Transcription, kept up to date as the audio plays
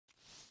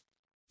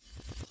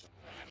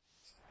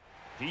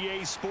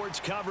EA Sports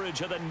coverage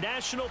of the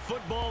National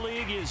Football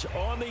League is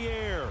on the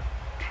air.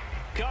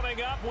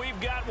 Coming up, we've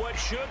got what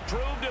should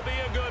prove to be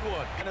a good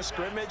one. And a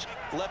scrimmage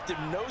left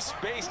him no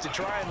space to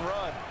try and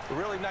run. A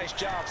really nice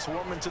job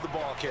swarming to the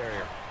ball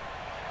carrier.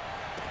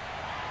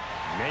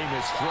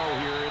 Namath's throw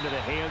here into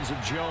the hands of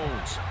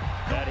Jones.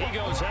 And he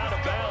goes out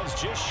of bounds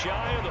just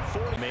shy of the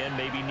 40. Man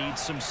maybe needs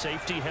some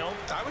safety help.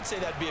 I would say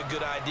that'd be a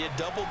good idea.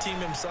 Double team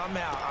him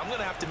somehow. I'm going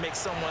to have to make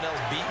someone else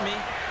beat me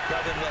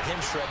rather than let him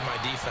shred my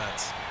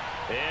defense.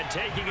 And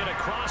taking it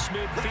across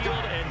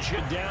midfield and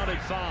down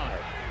at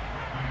 5.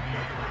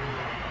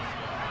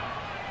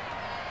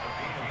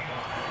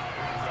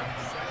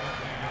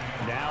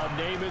 Now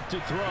Namath to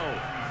throw.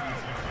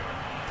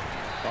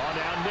 Oh,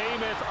 now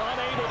Namath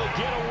unable to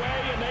get away,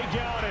 and they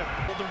got him.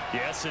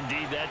 Yes,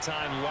 indeed, that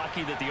time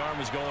lucky that the arm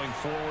was going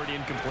forward.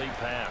 Incomplete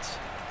pass.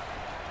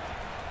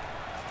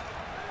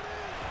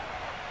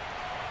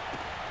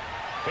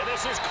 And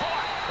this is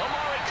caught.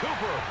 Amari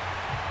Cooper.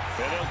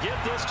 And they'll get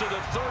this to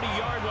the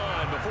 30-yard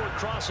line before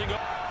crossing over.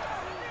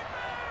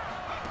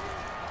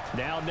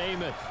 Now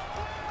Namath.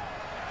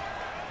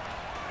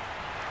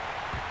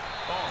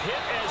 Oh,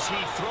 hit as he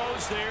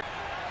throws there.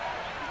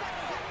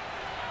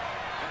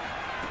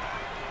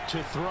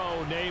 To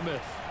throw,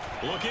 Namath.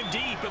 Looking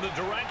deep in the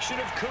direction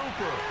of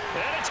Cooper.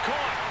 And it's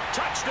caught.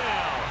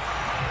 Touchdown.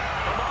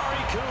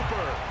 Amari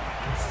Cooper.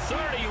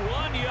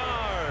 31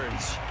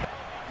 yards.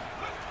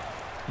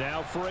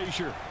 Now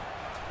Frazier.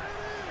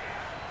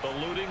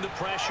 Eluding the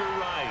pressure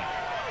right.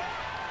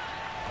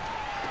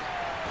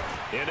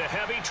 Into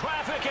heavy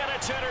traffic, and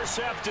it's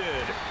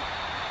intercepted.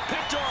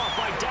 Picked off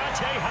by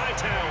Dante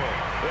Hightower.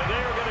 And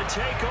they're going to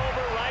take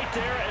over right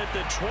there at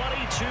the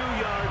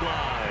 22-yard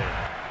line.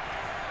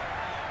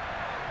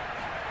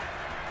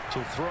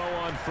 To throw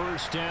on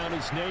first down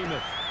is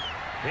Namath.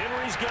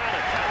 Henry's got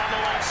it out on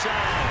the left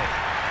side.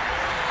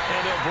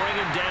 And they'll bring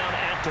him down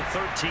at the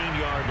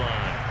 13-yard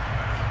line.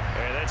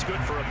 And that's good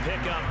for a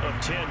pickup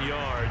of 10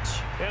 yards.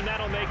 And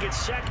that'll make it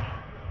second.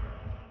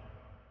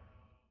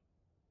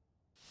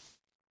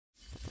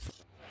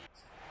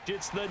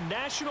 It's the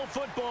National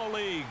Football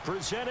League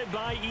presented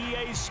by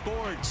EA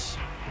Sports.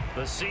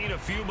 The scene a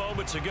few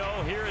moments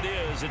ago, here it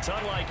is. It's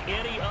unlike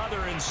any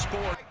other in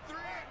sport.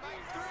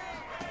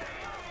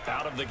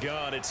 Out of the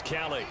gun, it's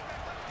Kelly.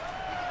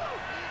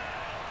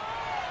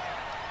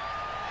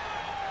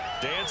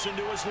 Dancing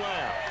to his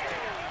left.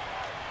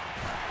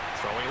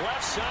 Throwing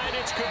left side,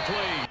 it's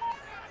complete.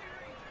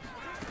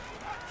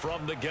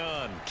 From the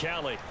gun,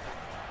 Kelly.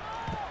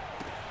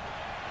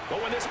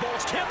 Oh, and this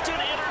ball's tipped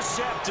and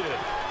intercepted.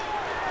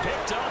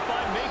 Picked up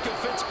by Minkah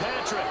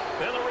Fitzpatrick.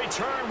 Then the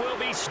return will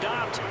be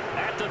stopped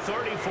at the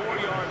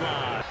 34-yard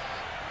line.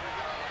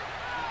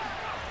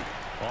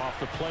 Off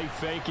the play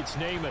fake, it's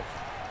Namath.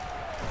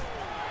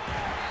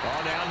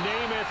 Oh, now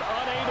Namath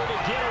unable to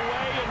get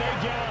away, and they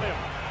got him.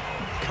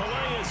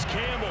 Calais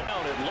Campbell.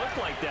 It looked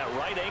like that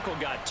right ankle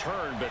got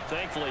turned, but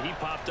thankfully he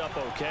popped up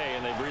okay,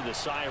 and they breathed a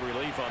sigh of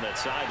relief on that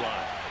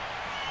sideline.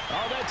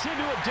 Oh, that's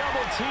into a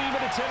double team,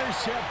 and it's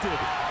intercepted.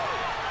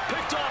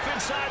 Picked off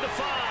inside the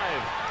 5.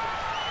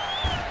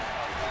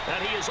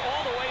 And he is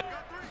all the way.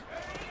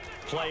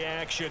 Play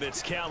action,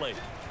 it's Kelly.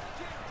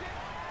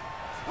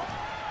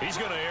 He's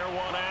going to air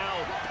one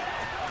out.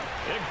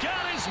 And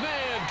got his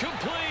man,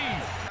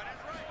 complete.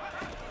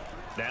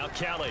 Now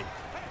Kelly.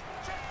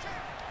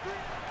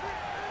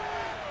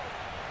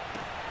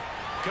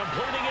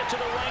 Completing it to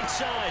the right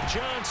side,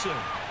 Johnson.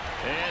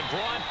 And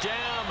brought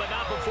down, but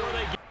not before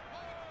they get.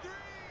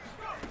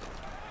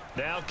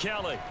 Now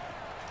Kelly.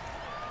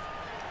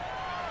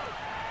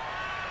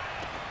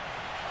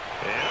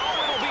 And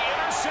oh, it'll be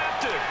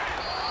intercepted.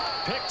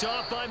 Picked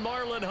off by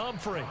Marlon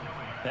Humphrey.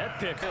 That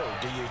pick.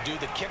 Do you do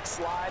the kick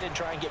slide and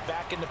try and get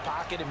back in the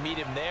pocket and meet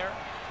him there?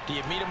 Do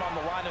you meet him on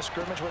the line of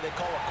scrimmage where they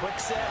call a quick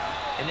set?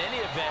 In any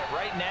event,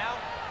 right now,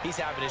 he's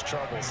having his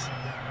troubles.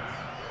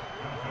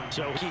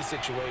 So key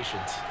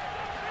situations.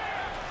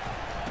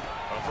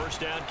 A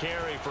first down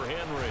carry for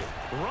Henry.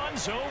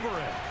 Runs over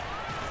him.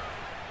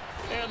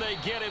 And they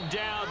get him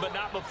down, but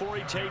not before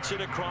he takes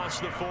it across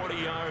the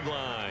 40-yard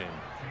line.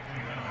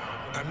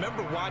 I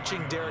remember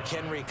watching Derrick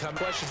Henry come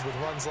questions with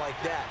runs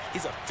like that.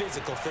 He's a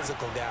physical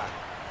guy.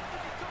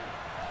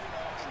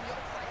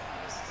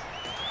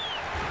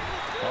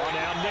 Oh,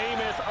 now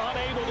Namath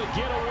unable to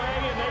get away,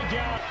 and they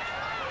got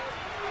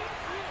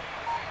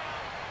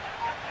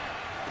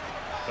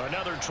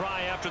another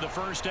try after the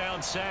first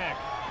down sack.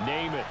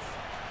 Namath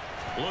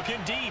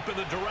looking deep in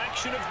the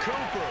direction of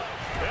Cooper.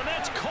 And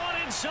that's caught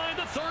inside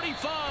the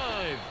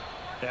 35.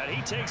 And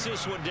he takes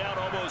this one down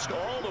almost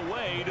all the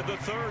way to the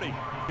 30.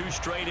 2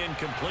 straight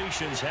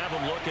incompletions have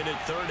him looking at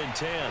 3rd and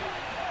 10.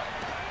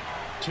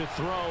 To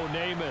throw,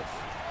 Namath.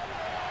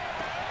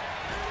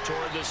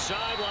 Toward the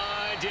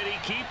sideline. Did he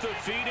keep the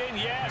feet in?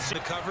 Yes. The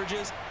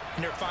coverages,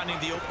 and they're finding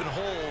the open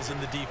holes in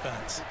the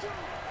defense.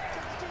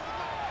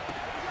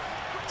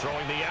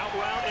 Throwing the out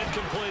route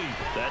incomplete.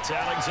 That's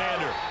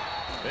Alexander.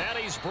 And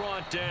he's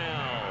brought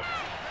down.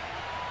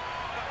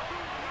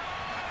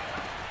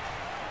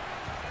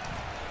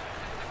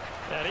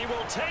 And he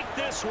will take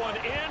this one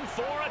in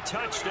for a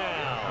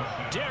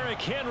touchdown.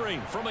 Derrick Henry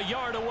from a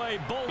yard away.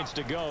 Bullets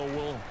to go.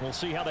 We'll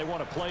see how they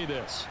want to play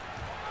this.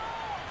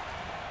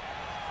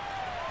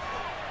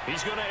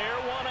 He's going to air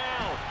one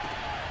out.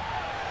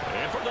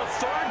 And for the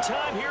third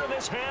time here in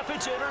this half,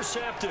 it's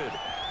intercepted.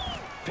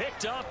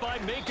 Picked up by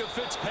Minkah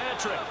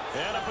Fitzpatrick.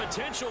 And a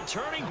potential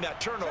turning. That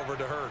turnover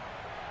to hurt.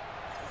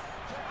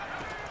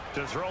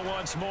 To throw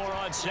once more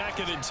on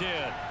 2nd and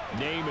 10.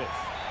 Namath.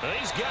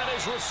 He's got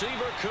his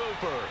receiver,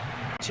 Cooper.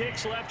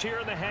 Ticks left here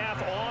in the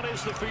half. On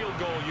is the field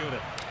goal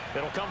unit.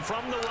 It'll come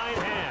from the right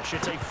hash.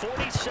 It's a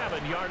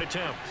 47-yard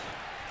attempt.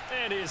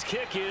 And his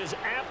kick is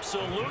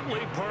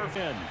absolutely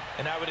perfect.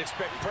 And I would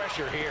expect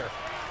pressure here.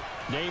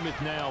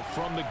 Namath now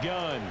from the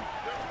gun.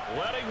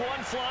 Letting one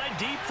fly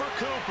deep for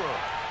Cooper.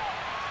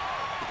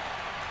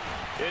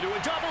 Into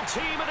a double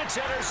team, and it's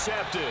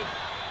intercepted.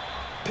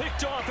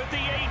 Picked off at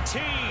the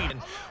 18.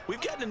 And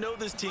we've gotten to know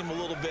this team a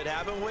little bit,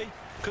 haven't we?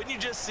 Couldn't you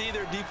just see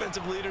their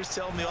defensive leaders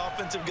telling the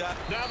offensive guy?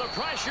 Now the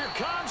pressure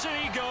comes, and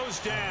he goes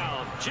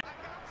down.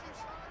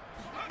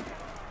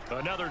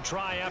 Another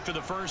try after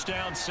the first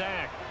down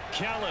sack.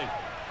 Kelly.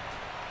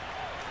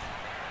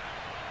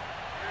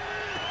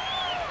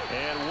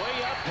 And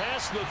way up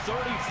past the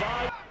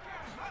 35.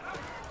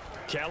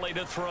 Kelly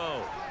to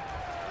throw.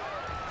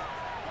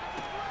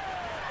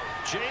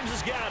 James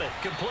has got it.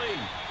 Complete.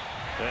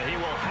 And he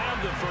will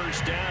have the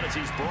first down as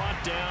he's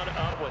brought down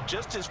up. With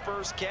just his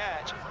first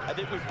catch, I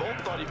think we both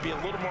thought he'd be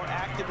a little more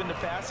active in the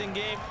passing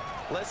game.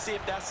 Let's see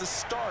if that's the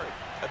start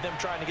of them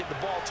trying to get the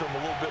ball to him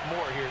a little bit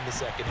more here in the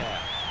second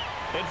half.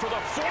 And for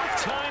the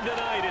fourth time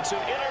tonight, it's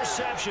an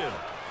interception.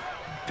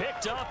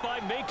 Picked up by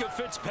Minkah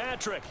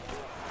Fitzpatrick.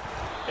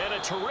 And a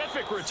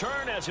terrific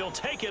return as he'll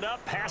take it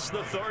up past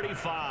the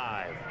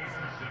 35.